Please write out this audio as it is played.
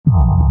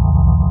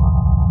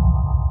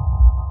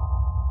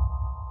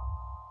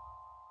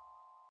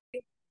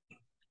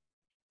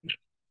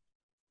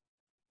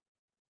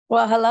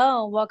Well,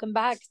 hello, welcome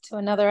back to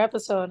another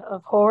episode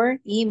of Horror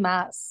y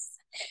Más.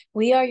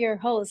 We are your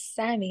hosts,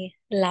 Sammy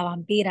La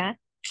Vampira,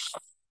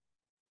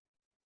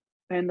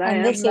 And I and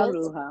am this La is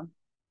Bruja.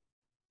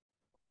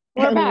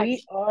 we're And back.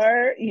 we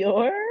are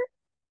your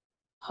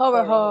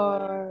Horror horror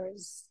horror.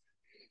 Horrors.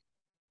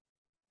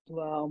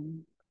 Well,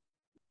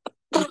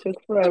 it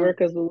took forever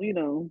because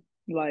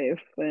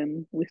life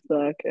and we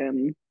suck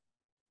and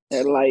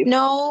life.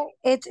 No,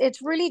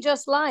 it's really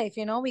just life,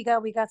 you know. We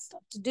got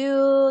stuff to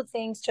do,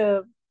 things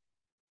to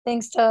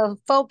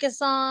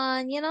focus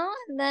on,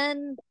 and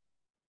then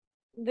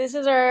this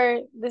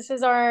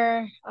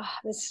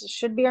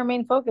should be our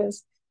main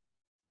focus.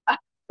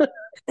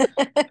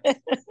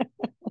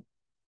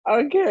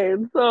 Okay,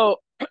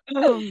 so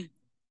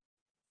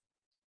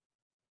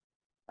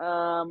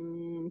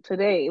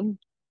today.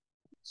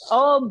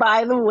 Oh,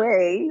 by the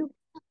way,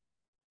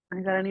 I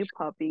got a new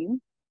puppy,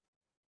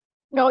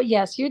 Oh,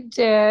 yes, you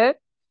did.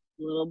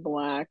 little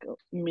black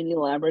mini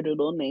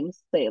labradoodle named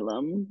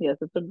Salem. Yes,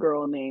 it's a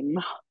girl name.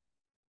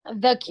 The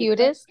It's not.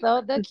 cutest,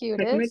 though, the It's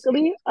cutest.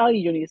 technically a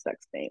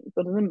unisex name,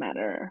 so it doesn't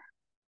matter.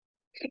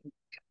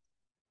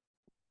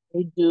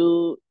 I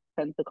do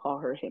tend to call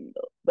her him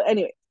though. But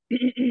anyway,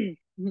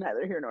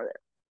 neither here nor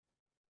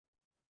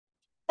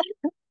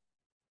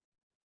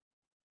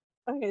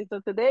there. Okay, so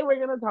today we're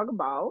gonna talk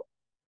about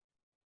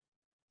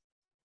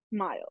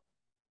Smile.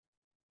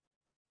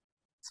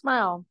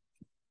 Smile,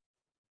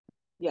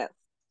 Yes.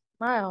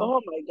 smile.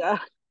 Oh my God.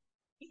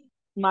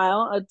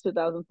 Smile, a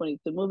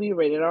 2022 movie,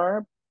 rated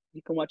R.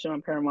 You can watch it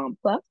on Paramount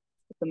Plus.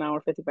 It's an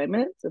hour 55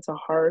 minutes. It's a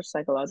horror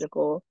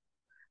psychological,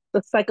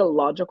 the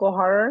psychological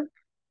horror, and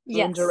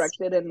Yes.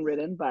 directed and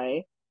written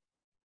by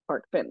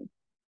Park Finn.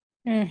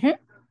 Mm-hmm.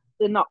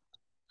 Enough.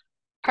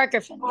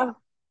 Parker Finn, yeah.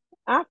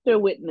 After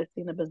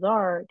witnessing a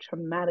bizarre,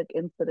 traumatic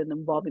incident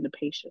involving a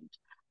patient,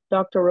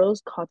 Dr.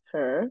 Rose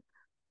Cotter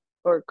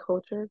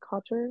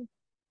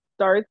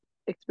starts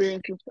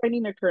experiencing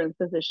frightening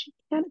occurrences that she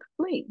can't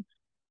explain.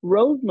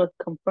 Rose must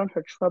confront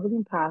her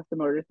troubling past in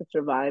order to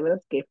survive and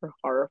escape her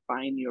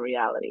horrifying new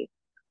reality.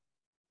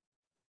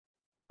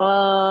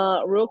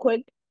 Real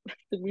quick, it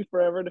took me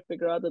forever to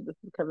figure out that this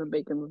is Kevin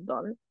Bacon's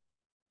daughter.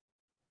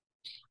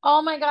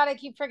 Oh my God, I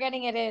keep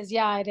forgetting it is.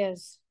 Yeah, it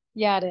is.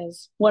 Yeah, it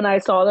is. When I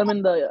saw them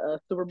in the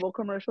Super Bowl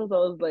commercials, I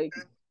was like,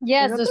 "Is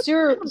Yes, that the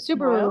the Subaru,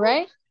 Smile?"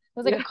 right? It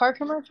was like a Yeah, car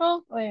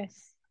commercial. Oh yeah.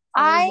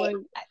 I was I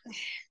like,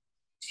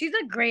 she's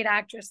a great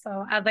actress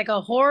though. As like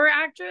a horror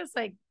actress,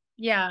 like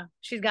yeah,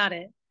 she's got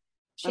it.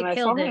 She and I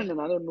saw killed her it. in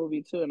another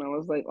movie too, and I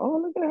was like, "Oh,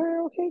 look at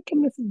her! Okay,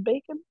 can Mrs.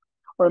 Bacon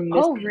or Miss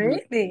Oh, Bacon?"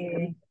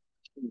 really?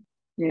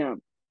 Yeah.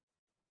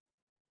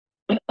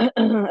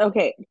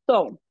 Okay,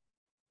 so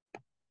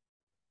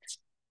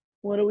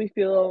what do we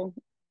feel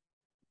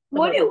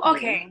What about do this movie?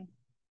 okay.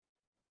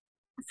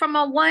 From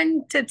a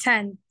 1 to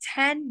 10,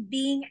 10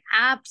 being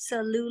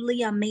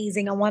absolutely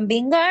amazing and one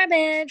being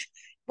garbage.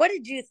 What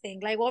did you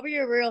think? Like, what were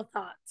your real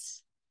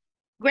thoughts?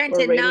 We're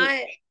Granted, rating. not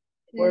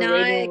We're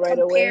rating it not right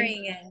away.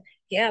 comparing it.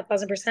 Yeah,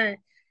 1,000%.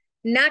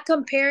 Not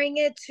comparing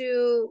it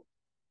to,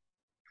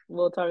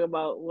 We'll talk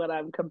about what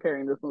I'm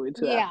comparing this movie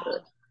to yeah.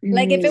 after.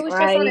 Like if Mm, it was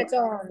just on I its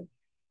own.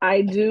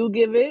 I do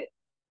give it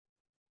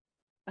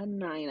a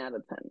 9 out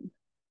of 10.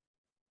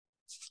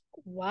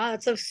 Wow,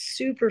 that's a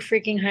super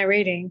freaking high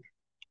rating.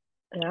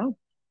 Yeah.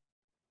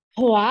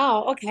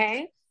 Wow,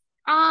 okay.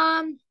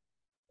 Um,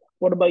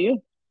 What about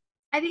you?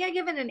 I think I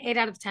give it an 8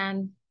 out of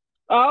 10.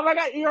 Oh my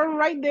God, you're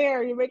right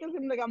there. You're making it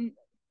seem like I'm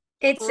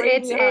It's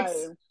it's crazy high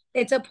it's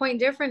it's a point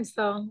difference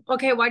though.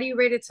 Okay, why do you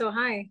rate it so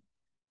high?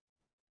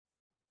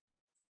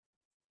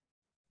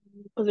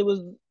 because it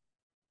was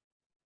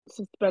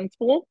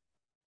suspenseful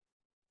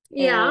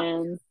Yeah.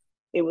 and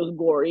it was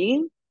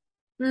gory,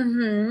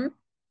 Mm-hmm.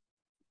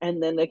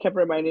 and then it kept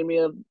reminding me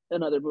of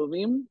another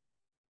movie.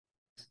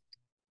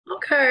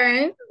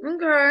 Okay.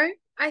 Okay.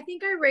 I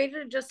think I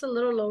rated it just a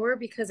little lower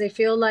because I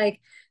feel like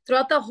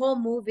throughout the whole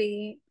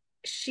movie,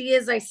 she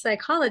is a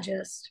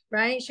psychologist,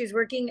 right? She's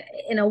working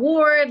in a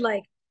ward.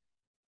 Like,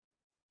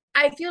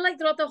 I feel like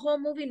throughout the whole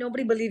movie,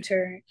 nobody believed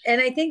her.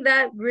 And I think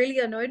that really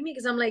annoyed me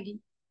because I'm like,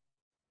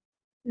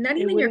 not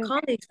It even your wouldn't.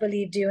 colleagues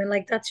believed you. And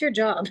like, that's your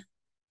job.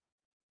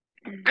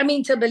 I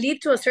mean, to believe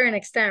to a certain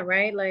extent,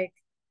 right? Like,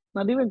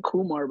 Not even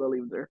Kumar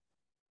believed her.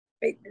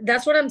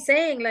 that's what I'm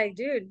saying. Like,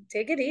 dude,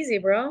 take it easy,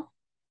 bro.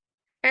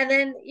 And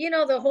then,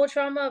 the whole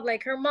trauma of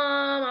like her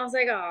mom, I was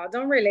like, oh,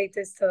 don't relate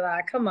this to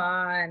that. Come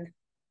on.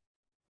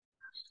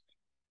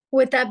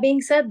 With that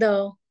being said,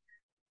 though,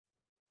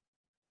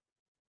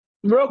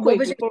 Real what quick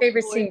was your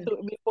favorite scene?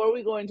 before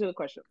we go into the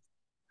questions,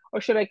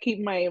 or should I keep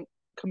my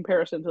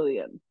comparison to the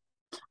end?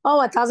 Oh,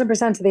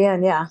 1,000% to the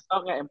end, yeah.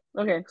 Okay.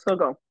 Okay. So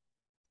go.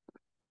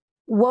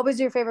 What was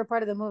your favorite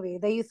part of the movie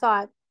that you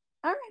thought,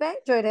 all right, I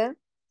enjoyed it.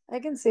 I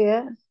can see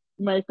it.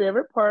 My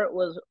favorite part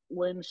was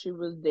when she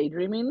was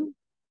daydreaming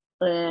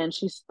and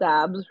she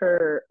stabs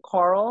her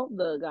Carl,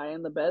 the guy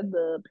in the bed,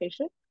 the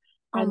patient,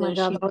 Oh and my then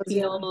God, she that was good.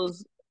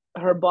 peels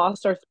her boss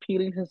starts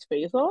peeling his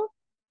face off.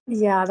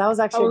 Yeah, that was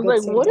I actually a was good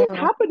like, scene what is too.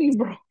 happening,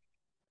 bro?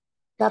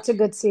 That's a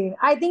good scene.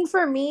 I think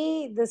for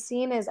me, the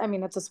scene is, I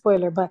mean, it's a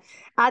spoiler, but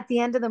at the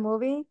end of the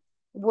movie,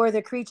 where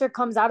the creature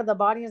comes out of the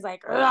body and is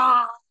like,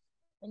 "Ugh,"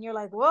 and you're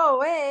like,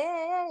 whoa, hey,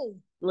 hey, hey.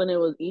 When it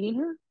was eating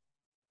her.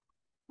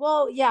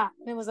 Well, yeah,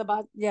 when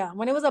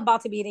it was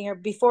about to be eating her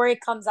before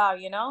it comes out,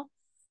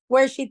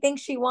 where she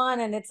thinks she won,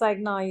 and it's like,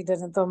 no, you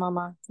didn't, though,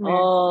 mama. Come here.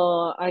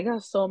 Oh, I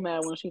got so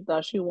mad when she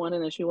thought she won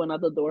and then she went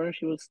out the door and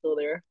she was still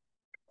there.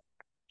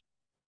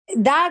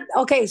 That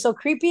okay, so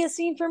creepiest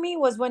scene for me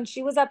was when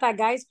she was at that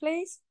guy's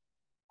place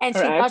and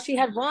Her she thought ex. she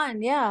had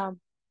won, yeah.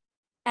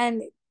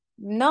 And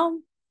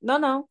no, no,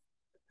 no,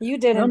 you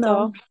No, didn't no,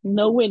 though.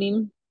 no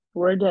winning.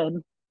 We're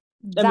dead.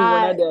 I mean, we're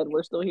not That dead.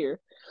 We're still here.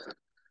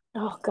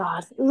 oh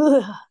God.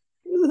 Ugh.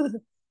 Ugh.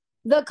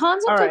 The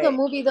All concept of the right.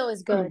 movie though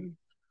is good.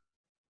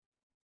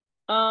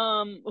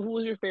 Who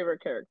was your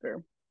favorite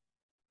character?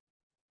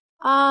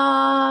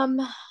 Um,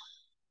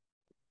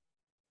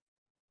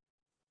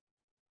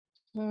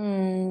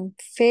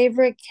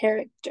 favorite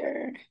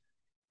character.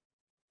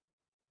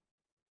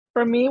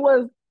 For me,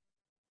 was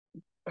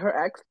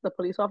her ex, the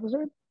police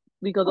officer,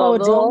 because Oh,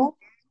 Joel.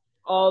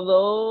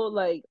 although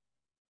like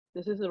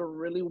this is a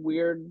really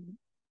weird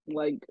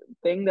like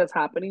thing that's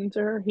happening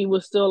to her, he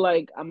was still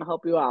like, "I'm gonna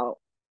help you out."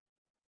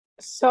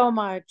 So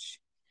much.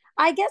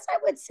 I guess I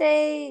would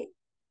say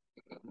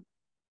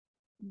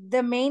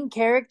the main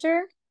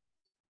character.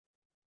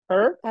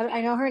 Her?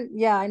 I know her.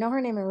 Yeah, I know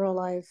her name in real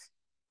life.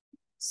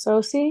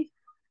 Sosie.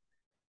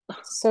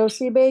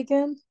 Sosie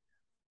Bacon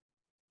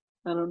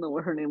I don't know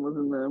what her name was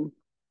in them.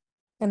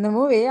 in the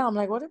movie. Yeah, I'm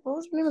like, what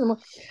was her name in the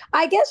movie?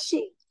 I guess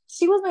she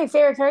was my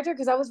favorite character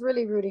because I was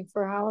really rooting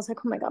for her. I was like,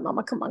 oh my God,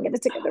 mama, come on, get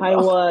it together, I bro.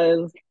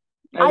 was,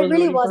 I I was really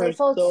rooting was. for I her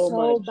felt so so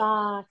much.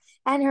 bad.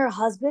 And her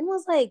husband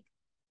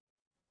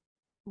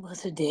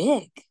was a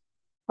dick.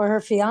 Or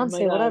her Oh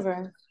my fiance, God,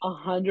 whatever.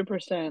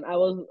 100%. I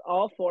was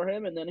all for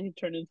him, and then he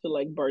turned into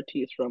like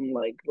Bartiz from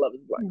like Love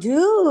Is Blind.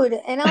 Dude.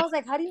 And I was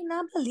like, how do you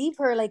not believe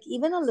her? Like,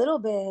 even a little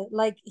bit.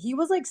 Like, he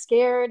was like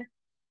scared.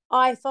 Oh,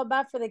 I felt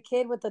bad for the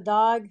kid with the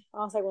dog. I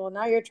was like, well,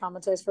 now you're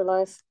traumatized for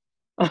life.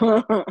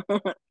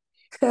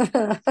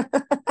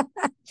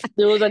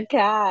 There was a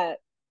cat.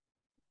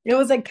 It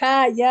was a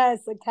cat.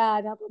 Yes, a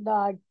cat, not the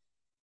dog.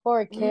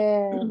 Poor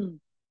kid.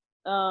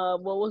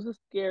 What was the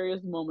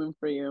scariest moment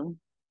for you?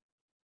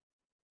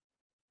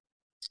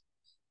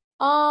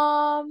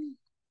 Um,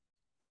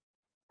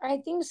 I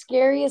think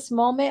scariest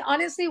moment,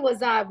 honestly, was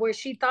that where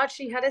she thought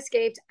she had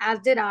escaped, as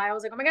did I. I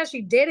was like, oh my gosh,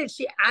 she did it.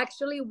 She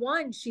actually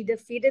won. She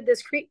defeated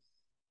this creep.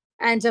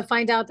 And to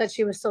find out that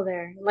she was still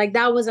there. Like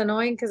that was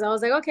annoying because I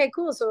was like, okay,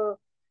 cool. So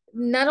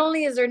not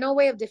only is there no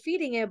way of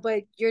defeating it,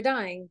 but you're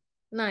dying.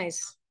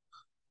 Nice.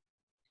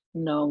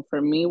 No,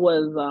 for me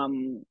was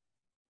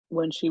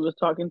when she was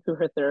talking to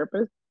her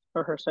therapist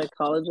or her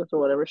psychologist or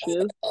whatever she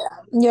is,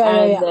 Yeah,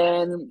 yeah, and yeah.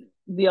 then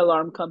the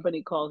alarm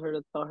company called her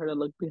to tell her to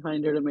look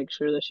behind her to make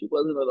sure that she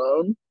wasn't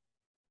alone.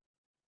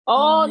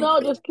 Oh Oh my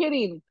no, God. just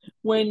kidding.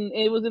 When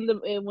it was in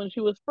the when she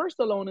was first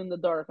alone in the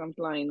dark, I'm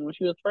lying. When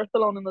she was first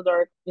alone in the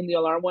dark, and the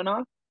alarm went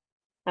off,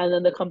 and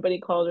then the company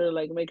called her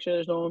like, make sure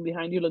there's no one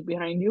behind you. Look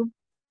behind you.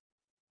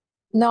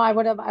 No, I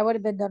would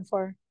have been done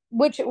for.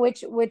 Which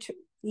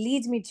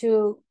leads me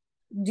to,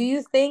 do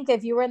you think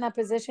if you were in that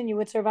position, you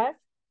would survive?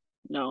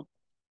 No,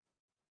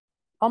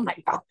 Oh my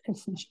God.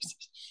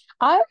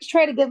 I always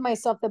try to give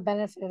myself the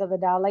benefit of the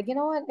doubt. Like, you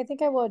know what? I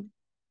think I would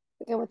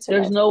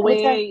there's survive. no I would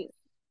try. way.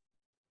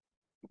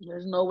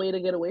 There's no way to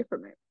get away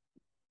from it.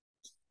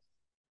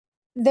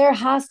 There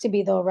has to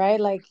be though, right?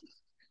 Like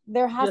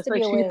there has Just to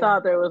be like a she way.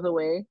 thought there was a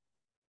way.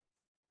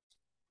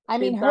 I She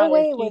mean, her thought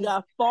if way she was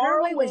got far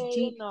her way was away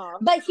G.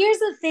 enough. But here's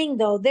the thing,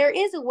 though, there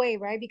is a way,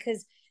 right?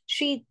 Because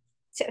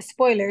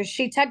spoilers,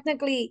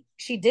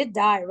 she did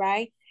die,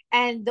 right?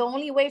 And the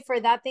only way for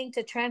that thing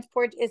to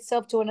transport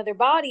itself to another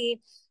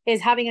body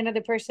is having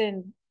another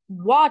person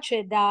watch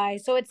it die.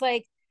 So it's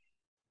like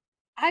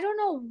I don't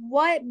know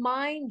what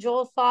mind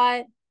Joel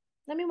thought.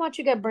 Let me watch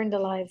you get burned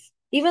alive,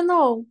 even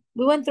though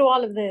we went through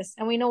all of this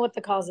and we know what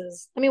the cause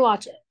is. Let me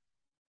watch it.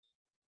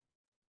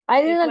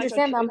 I didn't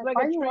understand that. I'm It's like, like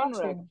why a are you train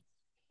wreck. watching?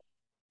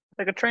 It's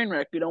like a train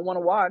wreck. You don't want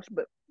to watch,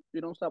 but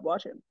you don't stop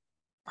watching.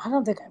 I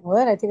don't think I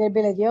would. I think I'd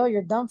be like, yo,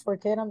 you're done for,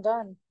 kid. I'm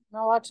done. I'm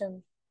not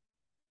watching.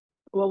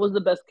 What was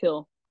the best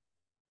kill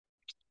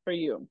for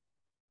you?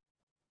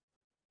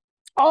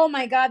 Oh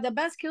my God. The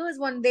best kill is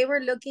when they were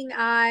looking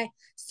at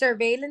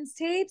surveillance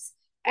tapes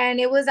and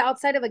it was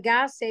outside of a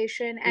gas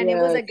station and it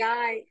was a Yes,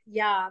 guy.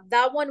 Yeah,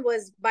 that one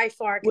was by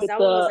far because with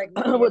that one was the like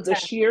really with the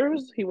intense.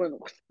 shears, he went.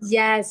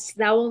 Yes,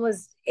 that one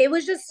was, it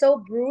was just so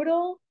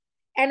brutal.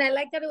 And I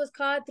like that it was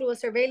caught through a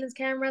surveillance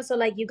camera. So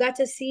like you got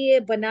to see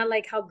it, but not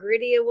like how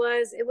gritty it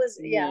was. It was,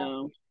 yeah.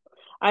 Yeah,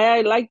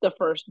 I like the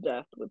first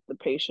death with the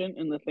patient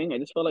and the thing. I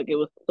just felt like it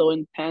was so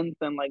intense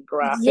and like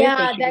graphic,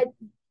 and Yeah, she that just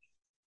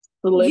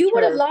slit you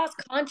would have her. lost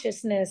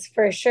consciousness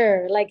for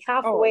sure. Like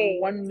Oh, halfway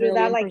one through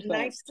that million like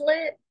knife percent.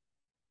 slit,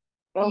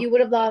 Oh, you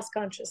would have lost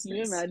can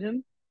you consciousness.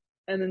 imagine?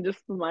 And then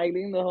just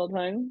smiling the whole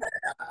time.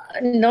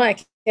 No, I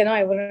can't. No,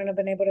 I wouldn't have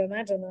been able to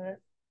imagine that.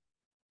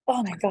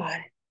 Oh my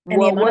God.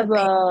 And the What amount was of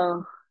pain.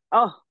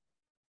 Oh,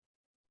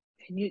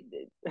 can you?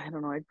 I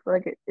don't know. I feel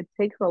like it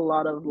takes a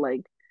lot of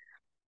like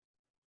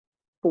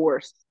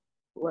force,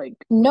 like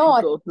to No,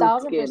 a go through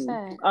thousand skin.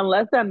 percent.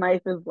 Unless that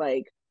knife is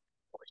like,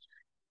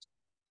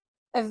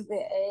 If,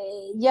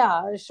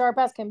 yeah, sharp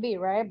as can be,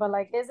 right? But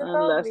like, is it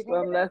though? Do we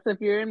think it is? unless if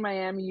you're in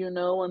Miami, you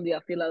know when the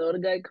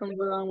afilador guy comes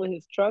around with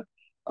his truck.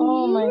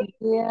 Oh my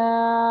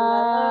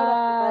Afilador, God.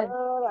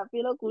 afilador,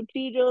 afilo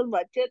cuchillos,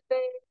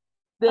 machete.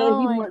 Oh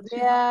my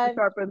She must have God.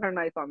 sharpened her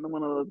knife on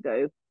one of those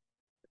guys.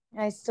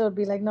 I still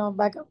be like, no,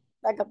 back up,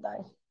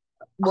 die.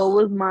 What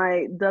was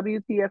my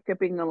WTF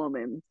keeping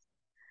moments?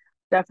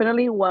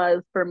 Definitely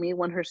was for me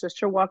when her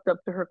sister walked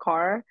up to her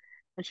car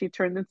and she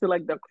turned into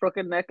like the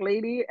crooked neck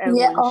lady. And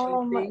Yeah. when she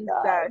Oh my thinks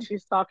that God.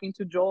 she's talking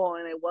to Joel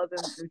and it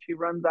wasn't, and she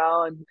runs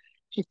out and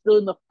she's still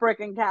in the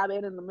freaking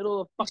cabin in the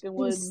middle of fucking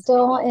He's woods.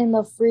 still in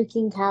the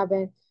freaking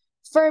cabin.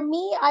 For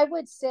me, I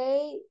would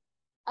say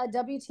a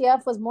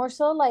WTF was more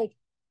so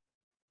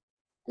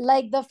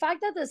like the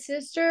fact that the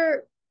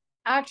sister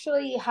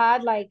actually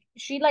had like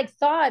she like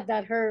thought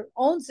that her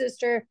own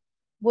sister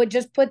would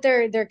just put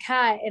their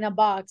cat in a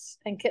box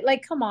and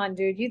like come on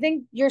dude, you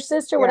think your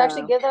sister would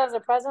actually Yeah. give that as a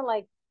present?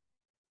 Like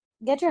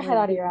get your head Like,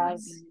 out of your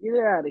ass. get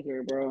out of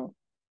here, bro.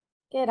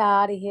 Get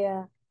out of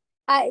here.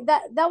 I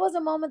that was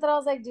a moment that I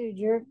was like, dude,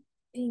 you're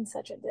being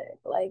such a dick.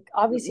 Like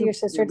obviously your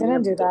You're sister being a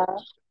didn't do that.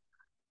 bitch.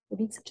 You're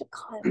being such a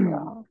cunt,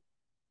 bro.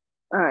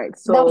 All right,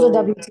 That was a so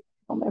WT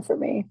moment for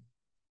me.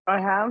 I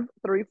have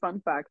three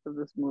fun facts of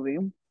this movie.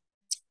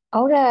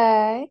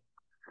 Okay.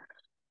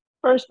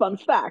 First fun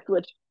fact,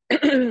 which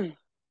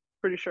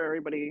pretty sure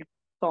everybody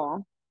saw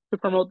to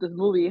promote this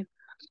movie,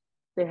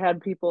 they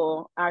had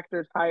people,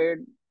 actors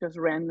hired just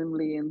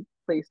randomly in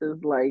places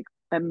like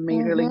at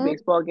Major League Mm-hmm.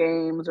 Baseball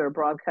games or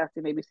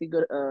broadcasting ABC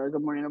Good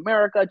Morning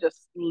America,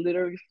 just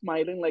literally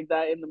smiling like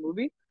that in the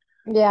movie.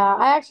 Yeah,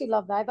 I actually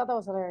love that. I thought that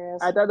was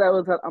I hilarious. thought that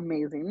was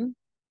amazing.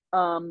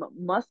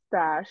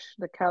 Mustache,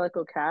 the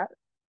calico cat,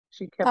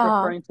 she kept Uh-huh.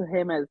 referring to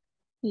him as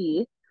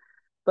he,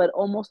 but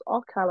almost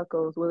all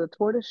calicos with a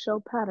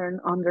tortoiseshell pattern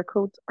on their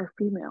coats are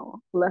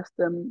female. Less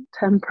than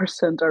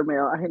 10% are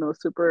male. I know,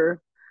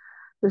 super.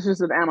 This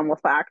is an animal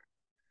fact.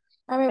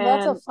 I mean,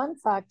 that's a And fun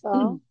fact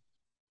and though.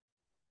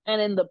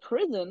 in the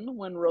prison,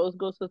 when Rose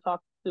goes to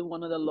talk to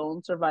one of the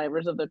lone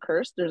survivors of the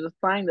curse, there's a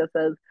sign that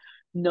says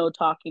 "No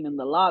talking in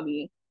the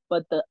lobby."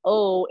 But the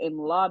O in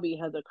lobby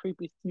has a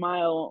creepy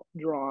smile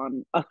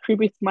drawn, a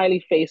creepy smiley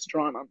face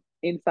drawn on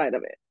inside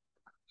of it.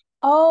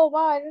 Oh,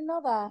 wow, I didn't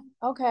know that.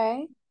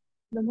 Okay.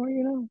 The more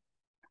you know.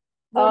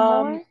 The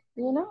more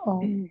you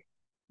know.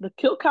 The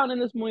kill count in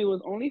this movie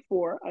was only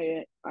four.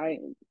 I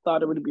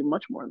thought it would be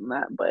much more than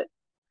that, but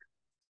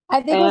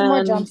I think it was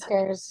more jump and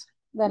scares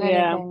than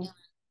yeah. anything.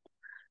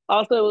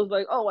 Also, it was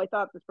like, oh, I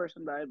thought this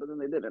person died, but then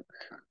they didn't.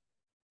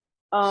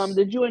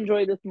 Did you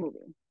enjoy this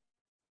movie?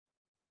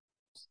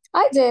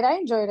 I did. I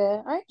enjoyed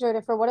it. I enjoyed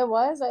it for what it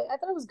was. I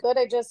thought it was good.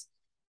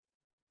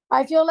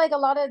 I feel like a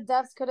lot of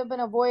deaths could have been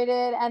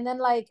avoided. And then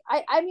like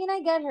I mean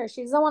I get her.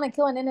 She doesn't want to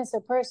kill an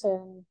innocent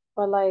person.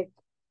 But like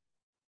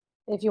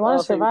if you want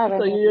Oh, to survive, I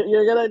so mean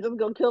you're gonna just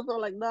go kill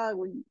someone like, nah,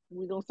 we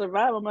gonna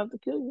survive. I'm gonna have to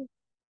kill you.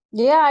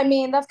 yeah, I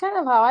mean that's kind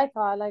of how I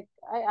thought. Like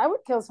I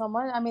would kill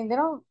someone. I mean they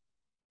don't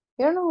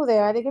know who they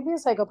are. They could be a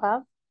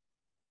psychopath.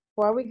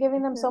 Why are we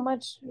giving them Okay, so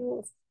much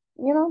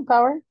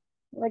power?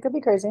 That could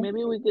be crazy.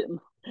 maybe we can.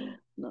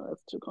 No,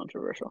 that's too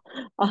controversial.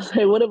 I'll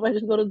say, what if I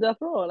just go to death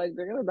row? Like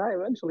they're gonna die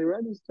eventually,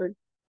 right? Just like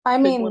I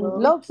pick one mean, of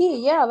those. low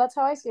key, yeah, that's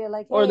how I see it.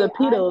 Like, Or the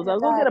hey, I'm pedos. gonna I'll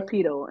go get a die.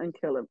 pedo and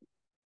kill him.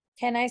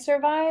 Can I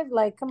survive?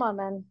 Like, come on,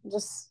 man.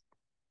 Just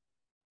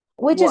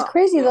which is Well,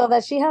 crazy though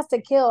that she has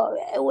to kill,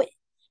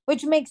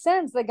 which makes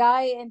sense. The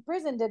guy in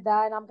prison did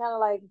that, and I'm kind of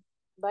like,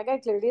 that guy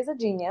clearly is a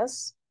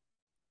genius.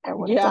 I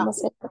would have done yeah, the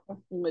same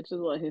thing. which is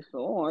what he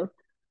still wants.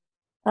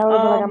 I would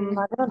have been like, I'm Um,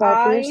 not gonna die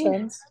for your I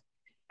sins.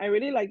 I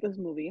really like this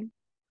movie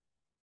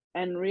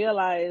and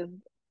realized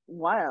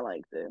why I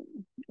liked it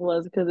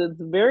was because it's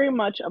very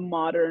much a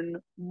modern,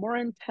 more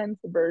intense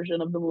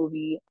version of the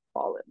movie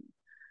Fallen.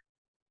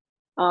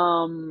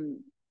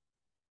 Um,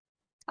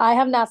 I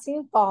have not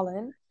seen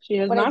Fallen, she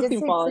has but I not did seen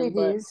see Fallen,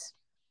 but previews.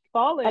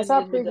 I Fallen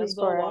saw is with previews Denzel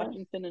for it.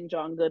 Washington and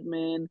John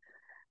Goodman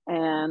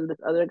and this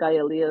other guy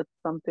Elias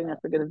something, I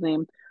forget his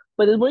name.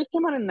 But the movie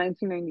came out in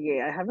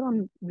 1998. I have it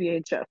on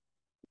VHS.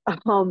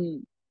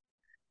 Um,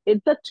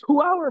 it's a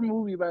 2 hour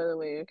movie, by the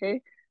way.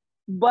 Okay,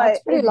 That's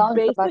but pretty it's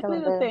long for back in basically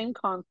the the day. same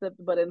concept,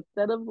 but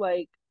instead of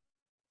like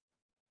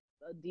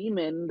a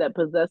demon that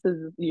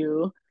possesses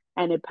you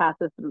and it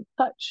passes through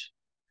touch.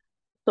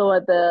 So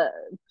at the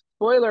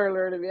spoiler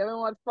alert, if you haven't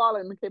watched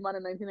Fallen, it came out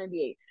in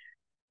 1998.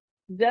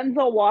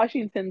 Denzel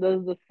Washington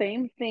does the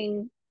same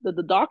thing that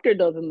the doctor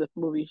does in this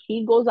movie.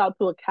 He goes out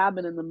to a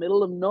cabin in the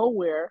middle of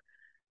nowhere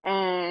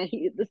and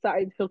he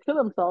decides he'll kill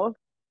himself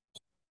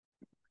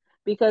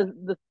because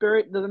the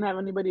spirit doesn't have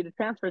anybody to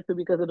transfer to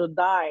because it'll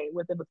die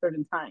within a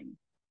certain time.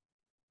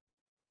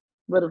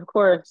 But of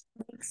course,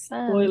 Makes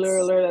spoiler sense.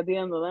 alert, at the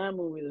end of that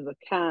movie, there's a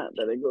cat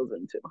that it goes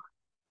into.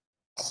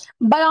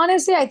 But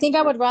honestly, I think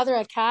I would rather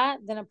a cat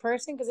than a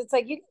person because it's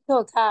like you can kill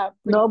a cat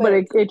pretty No, but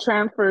quick. it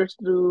transfers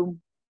through.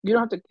 You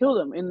don't have to kill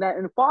them. In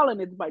Fallen,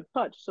 it's by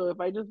touch. So if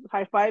I just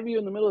high five you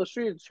in the middle of the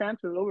street, it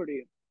transfers over to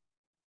you.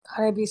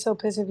 God, I'd be so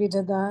pissed if you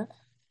did that.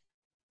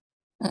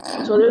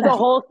 So there's a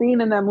whole scene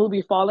in that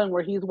movie Fallen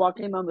where he's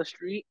walking on the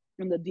street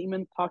and the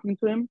demon's talking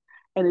to him,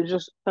 and it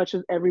just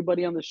touches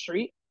everybody on the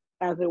street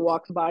as it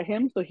walks by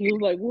him. So he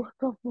was like, "What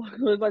the fuck?"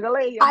 It was like,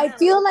 "Alea, I man, I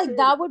feel was like scared."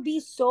 that would be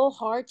so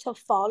hard to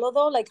follow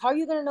though. Like, how are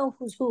you gonna know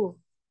who's who?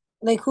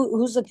 Like,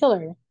 who's the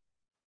killer?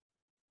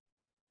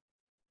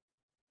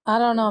 I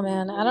don't That know, movie's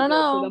man. I really don't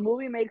good. So the know.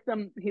 movie makes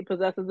them, he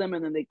possesses them,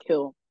 and then they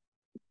kill.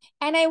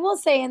 And I will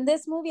say, in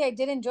this movie, I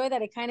did enjoy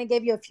that it kind of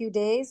gave you a few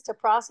days to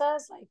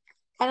process, like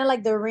kind of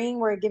like The Ring,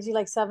 where it gives you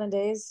like 7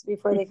 days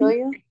before they kill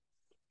you.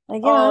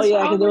 Like, Oh it's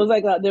yeah, because all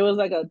right. there was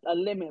like a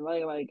limit,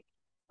 like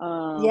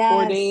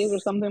 4 days or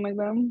Yes, something like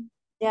that.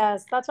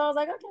 yes. That's why I was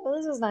like, okay, well,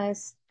 this is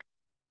nice.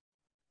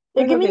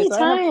 They're Like, giving okay, you so I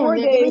have time. four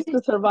They're giving days you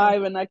to time.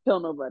 survive and not kill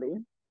nobody.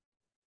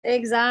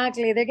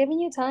 Exactly. They're giving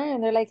you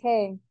time. They're like,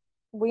 hey,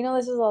 we know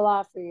this is a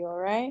lot for you, all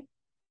right?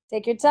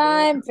 Take your Yeah.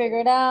 time, figure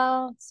it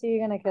out, see who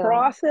you're gonna kill.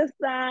 Process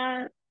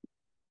that.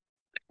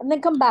 And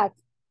then come back.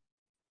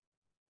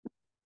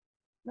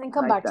 Then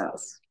come Like back to that.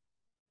 us.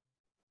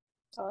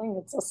 I think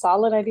it's a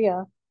solid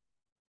idea.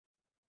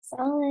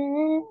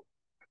 Solid.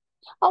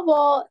 Oh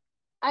well,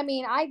 I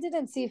mean, I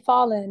didn't see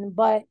Fallen,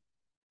 but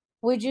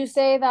would you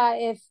say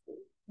that if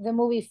the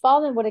movie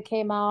Fallen would have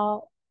came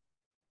out,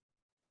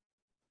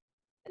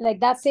 like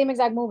that same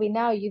exact movie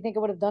now, you think it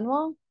would have done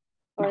well?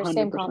 Or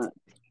same 100%. concept?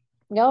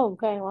 No,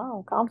 okay,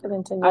 wow,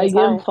 confidence in you I is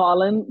give high.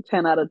 Fallen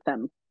 10 out of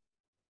 10.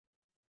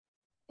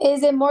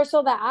 Is it more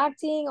so the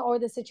acting or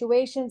the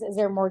situations? Is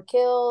there more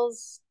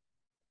kills?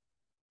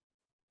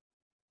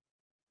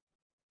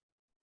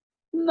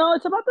 No,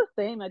 it's about the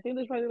same. I think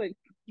there's probably like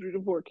 3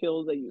 to 4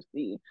 kills that you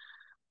see.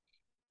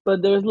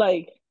 But there's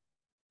like,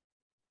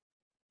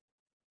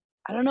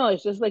 I don't know,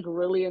 it's just like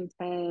really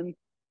intense.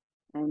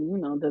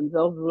 And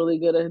Denzel's really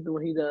good at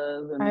what he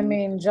does. I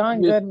mean,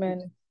 John You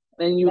Goodman,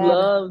 and you bad.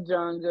 love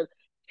John Good.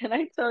 Can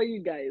I tell you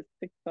guys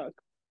TikTok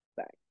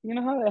fact? You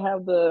know how they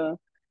have the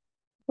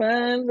like,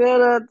 and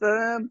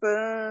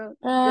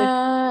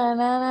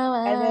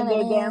then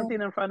they're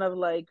dancing in front of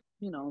like,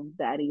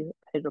 Daddy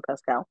Pedro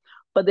Pascal.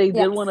 But they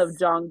did one of Yes.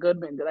 John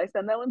Goodman. Did I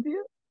send that one to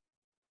you?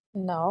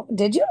 No.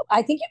 Did you?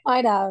 I think you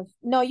might have.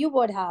 No, you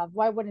would have.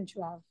 Why wouldn't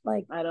you have?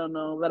 Like, I don't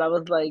know, but I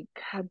was like,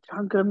 God,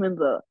 John Goodman's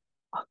a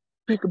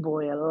big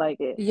boy. I like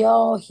it.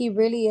 yo, he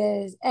really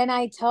is. And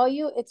I tell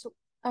you, it's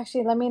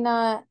actually let me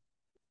not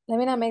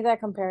make that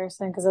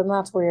comparison because then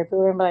that's weird.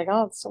 People are gonna be like,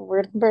 oh, it's a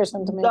weird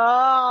comparison to me.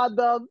 Nah,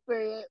 don't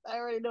say it. I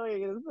already know what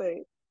you're gonna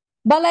say.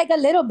 But like a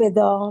little bit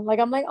though. Like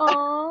I'm like,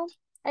 oh,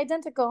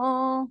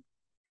 identical.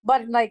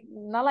 But like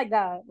not like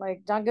that.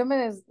 Like John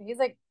Goodman is he's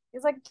like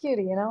a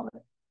cutie, you know?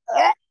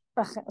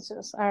 It's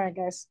just all right,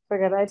 guys.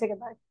 Forget it. I take it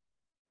back.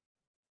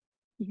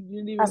 You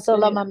didn't I even still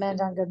say love it. my man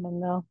John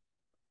Goodman though.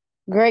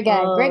 Great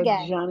guy, great Oh,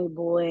 guy. Johnny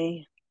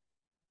boy.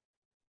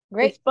 It's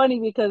Great. funny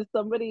because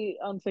somebody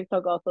on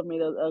TikTok also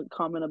made a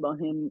comment about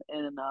him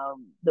in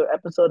the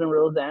episode in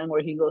Roseanne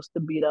where he goes to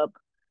beat up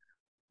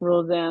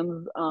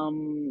Roseanne's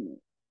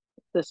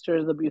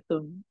sister's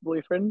abusive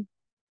boyfriend.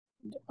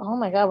 Oh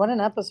my God, what an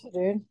episode,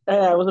 dude.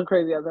 Yeah, it was a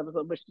crazy ass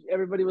episode, but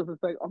everybody was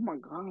just like, "Oh my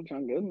god,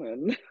 John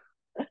Goodman,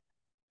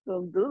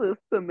 don't do this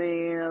to me,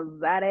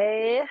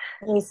 Zaddy."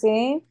 You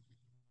see?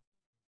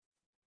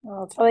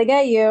 Well, that's how they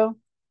get you.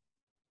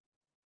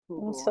 And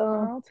Google so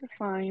how to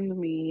find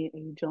me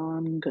a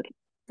John Goodman.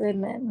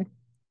 Goodman.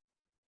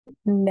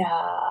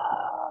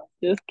 No.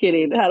 Just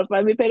kidding. How to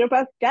find me Pedro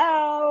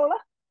Pascal.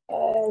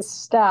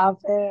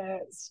 Stop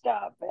it.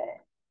 Stop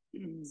it.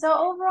 The So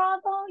overall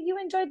though, you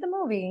enjoyed the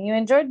movie. You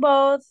enjoyed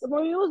both.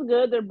 movie was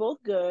good. They're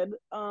both good.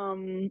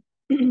 I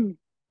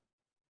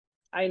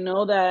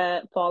know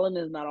that Fallen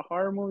is not a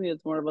horror movie.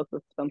 It's more of a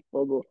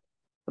suspenseful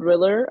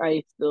thriller.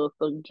 I still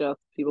suggest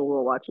people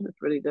will watch it.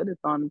 It's really good. It's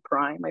on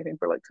Prime, I think,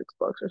 for like $6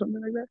 or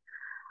something like that.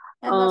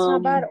 And that's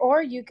not bad.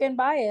 Or you can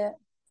buy it.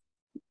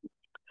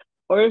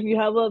 Or if you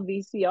have a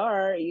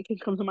VCR, you can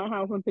come to my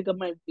house and pick up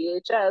my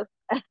VHS,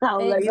 and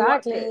I'll let you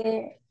watch it.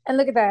 Exactly. And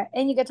look at that.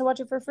 And you get to watch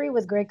it for free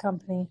with great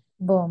company.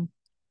 Boom.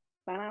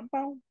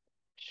 Ba-dum-bum.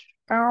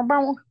 Bow,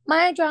 bow.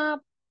 My job.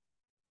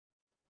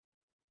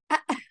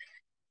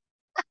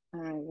 All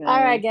right,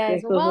 All right, guys.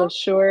 guys. This was a Well,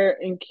 short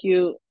and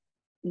cute,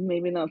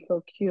 maybe not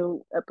so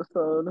cute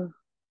episode.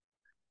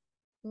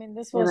 I mean,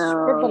 this You was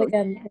short, but know,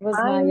 again, it was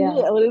I not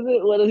yet. what is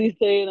it? What does he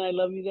say? And I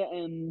love you,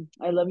 and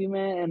I love you,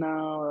 man. And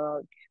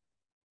I'll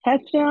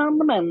catch you on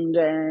the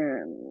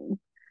Monday.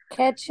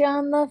 Catch you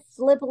on the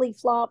flippily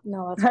flop.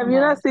 No, that's Have from you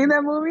not her. seen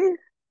that movie?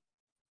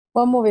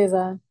 What movie is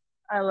that?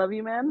 I love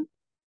you, man.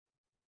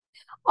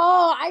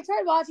 Oh, I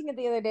tried watching it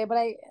the other day, but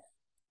I,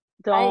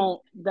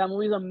 Don't. That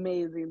movie's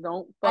amazing.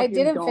 Don't I fucking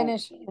didn't don't.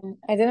 finish it.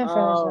 I didn't finish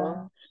Oh.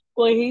 that.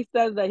 Well, he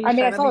says that I he's mean,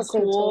 I trying to fell be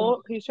asleep too.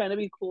 cool. He's trying to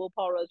be cool.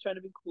 Paul Rudd's trying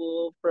to be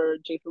cool for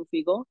Jason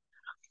Segel.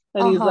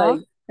 And he's Uh-huh.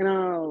 like, you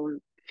know,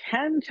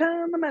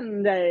 Canton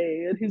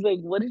Monday. And he's like,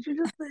 what did you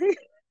just say?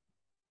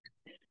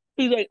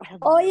 He's like, I have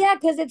Oh no. yeah,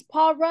 because it's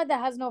Paul Rudd that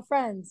has no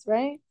friends,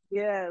 right?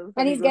 Yeah, so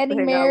And he he's goes to getting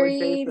hang out with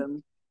married.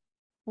 Jason.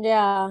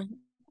 Yeah,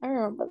 I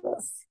remember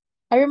this.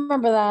 I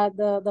remember that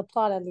the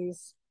plot at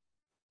least.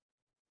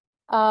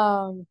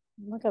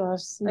 Look at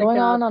us I going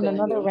cannot on stand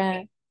another you.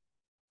 rant.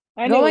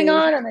 Going Anyways,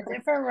 on a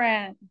different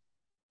rant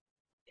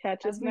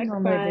catch us as we next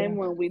normally time do.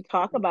 when we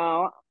talk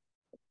about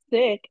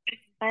sick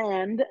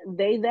and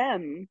they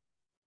them.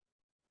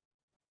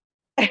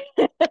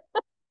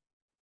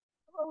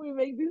 We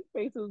make these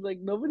faces like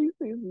nobody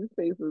sees these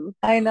faces.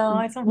 I know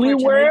it's We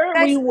unfortunate. were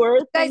we You were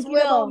guys thinking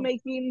about will.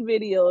 making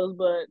videos,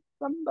 but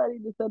somebody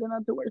decided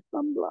not to wear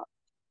sunblock.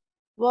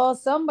 Well,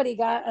 somebody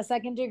got a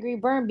second degree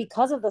burn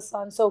because of the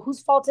sun. So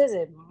whose fault is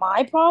it?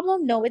 My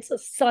problem? No, it's the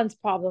sun's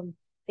problem.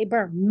 They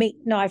burned me.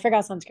 No, I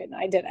forgot sunscreen. No,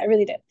 I did. I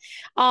really did.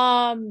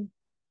 Um,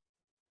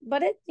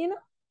 but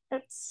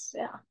it's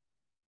yeah.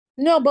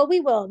 No, but we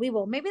will. We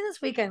will. Maybe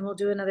this weekend we'll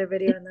do another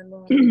video and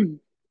then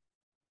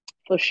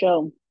For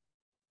sure.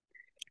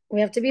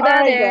 we have to be All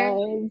bad right, there.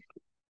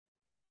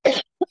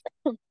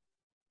 guys.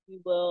 We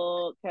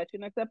will catch you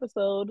next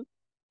episode.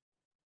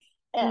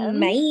 And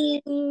Bye.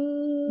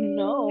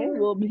 no,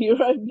 we'll be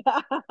right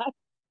back.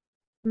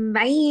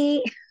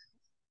 Bye.